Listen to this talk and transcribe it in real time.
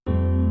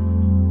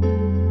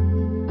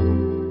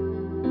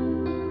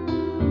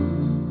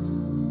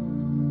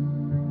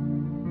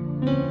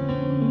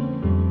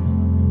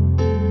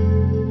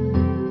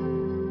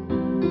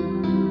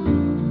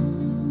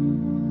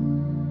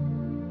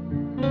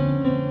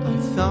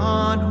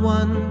thought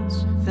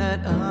once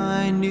that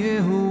I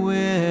knew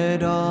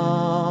it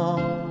all.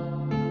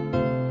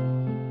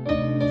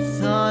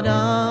 Thought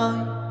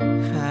I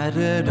had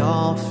it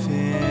all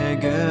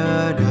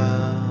figured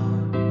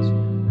out.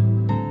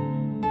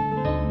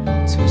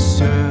 To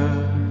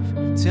serve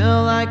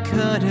till I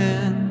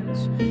couldn't.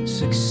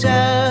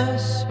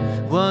 Success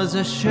was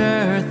a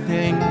sure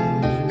thing.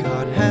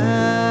 God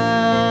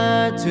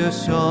had to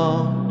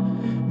sort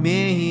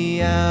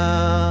me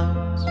out.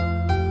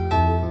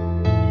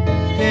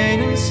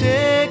 Pain and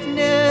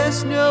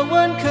sickness no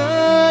one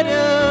could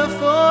have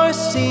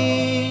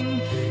foreseen.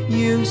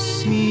 You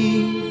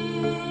see,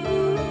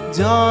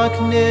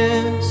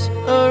 darkness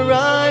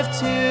arrived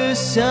too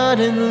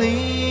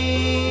suddenly.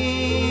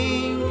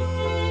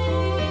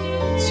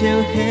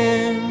 To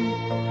Him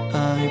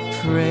I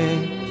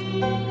prayed,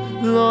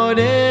 Lord,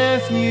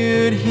 if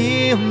you'd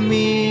heal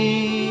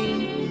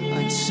me,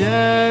 I'd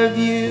serve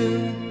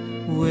you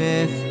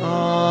with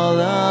all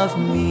of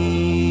me.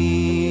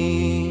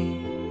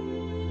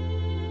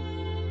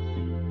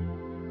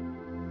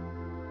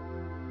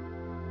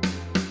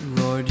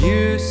 Lord,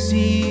 you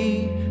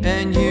see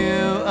and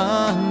you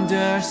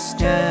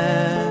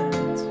understand.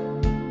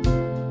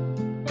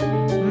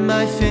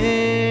 My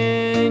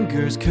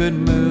fingers could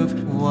move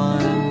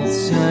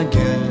once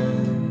again.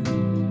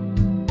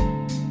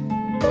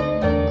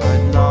 I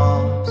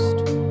lost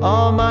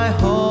all my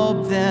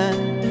hope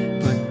then,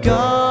 but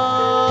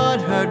God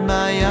heard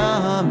my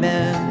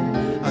amen.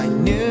 I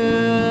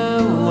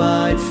knew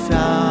I'd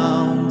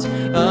found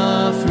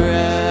a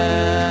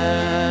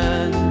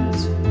friend.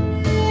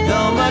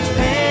 Though much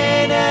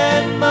pain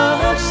and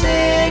much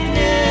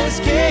sickness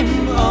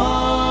came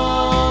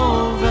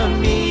over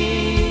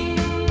me,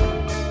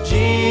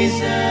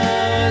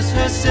 Jesus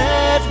has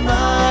set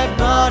my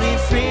body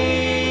free.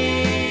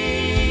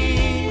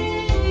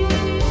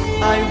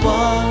 I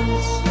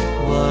once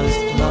was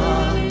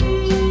blind,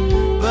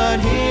 but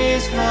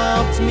He's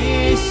helped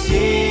me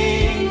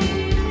see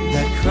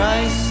that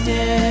Christ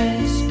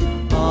is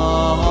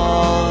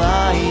all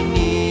I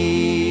need.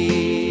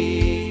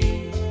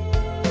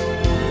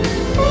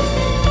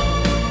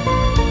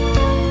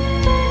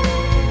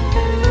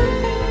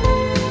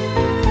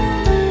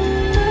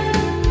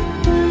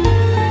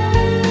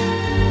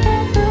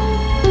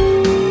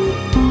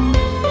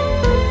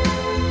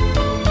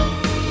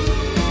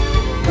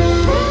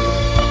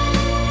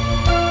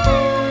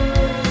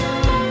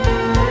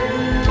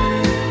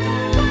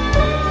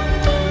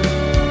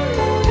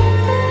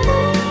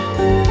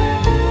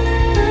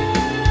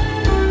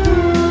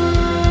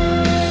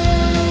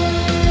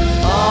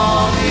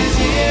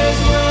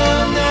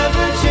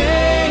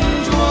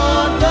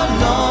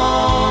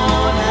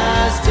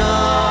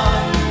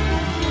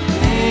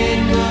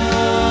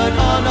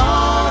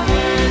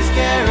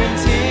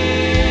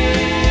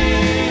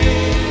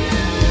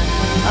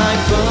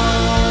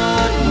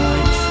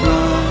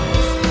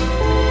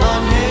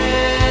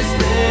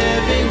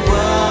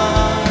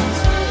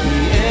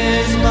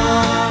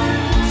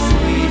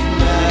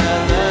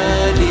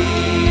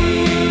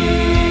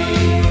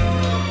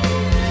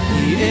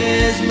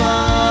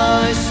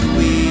 My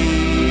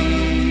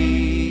sweet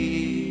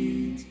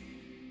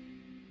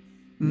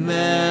melody.